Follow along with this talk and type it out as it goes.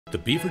The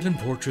Beaverton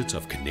Portraits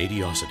of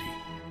Canadiocity.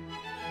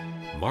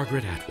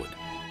 Margaret Atwood.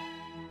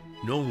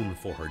 Known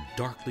for her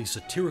darkly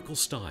satirical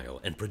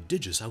style and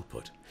prodigious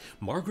output,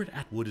 Margaret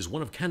Atwood is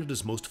one of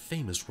Canada's most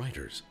famous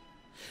writers.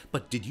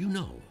 But did you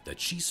know that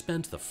she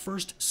spent the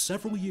first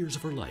several years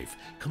of her life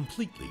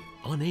completely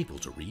unable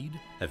to read?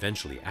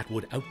 Eventually,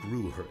 Atwood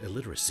outgrew her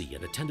illiteracy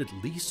and attended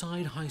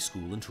Leaside High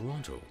School in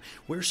Toronto,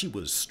 where she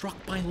was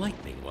struck by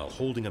lightning while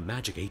holding a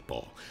magic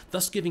 8-ball,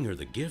 thus giving her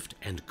the gift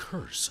and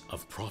curse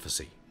of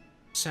prophecy.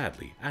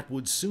 Sadly,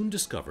 Atwood soon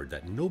discovered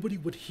that nobody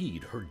would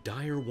heed her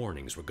dire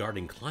warnings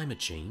regarding climate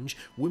change,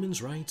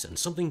 women's rights, and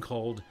something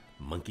called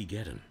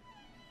monkey-geddon.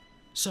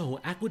 So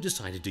Atwood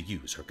decided to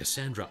use her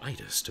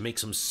Cassandra-itis to make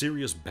some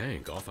serious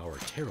bank off our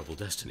terrible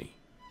destiny.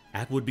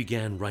 Atwood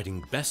began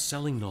writing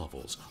best-selling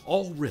novels,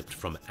 all ripped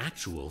from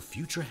actual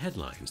future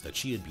headlines that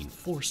she had been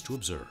forced to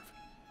observe.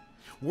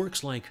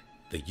 Works like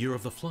The Year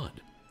of the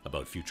Flood,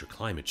 about future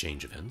climate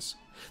change events,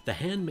 The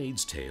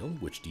Handmaid's Tale,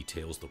 which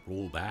details the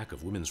rollback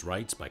of women's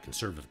rights by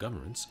conservative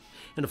governments,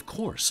 and of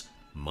course,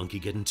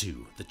 Monkey-Geddon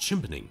 2, The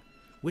Chimpanzee,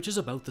 which is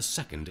about the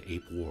Second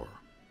Ape War.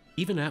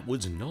 Even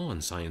Atwood's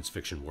non-science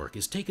fiction work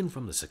is taken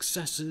from the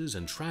successes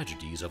and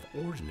tragedies of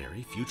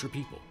ordinary future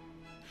people.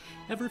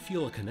 Ever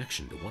feel a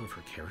connection to one of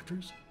her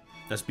characters?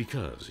 That's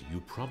because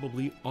you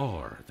probably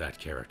are that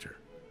character.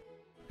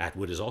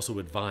 Atwood has also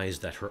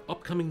advised that her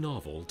upcoming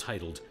novel,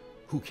 titled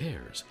Who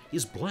Cares?,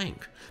 is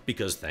blank,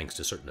 because thanks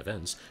to certain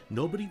events,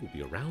 nobody will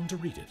be around to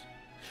read it.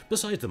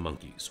 Besides the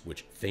monkeys,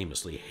 which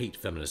famously hate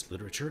feminist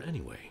literature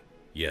anyway.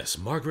 Yes,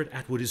 Margaret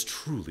Atwood is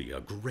truly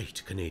a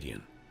great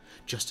Canadian.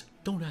 Just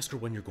don't ask her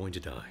when you're going to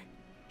die.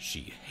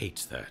 She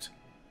hates that.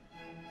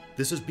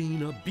 This has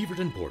been a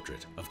Beaverton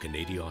Portrait of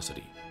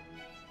Canadiocity.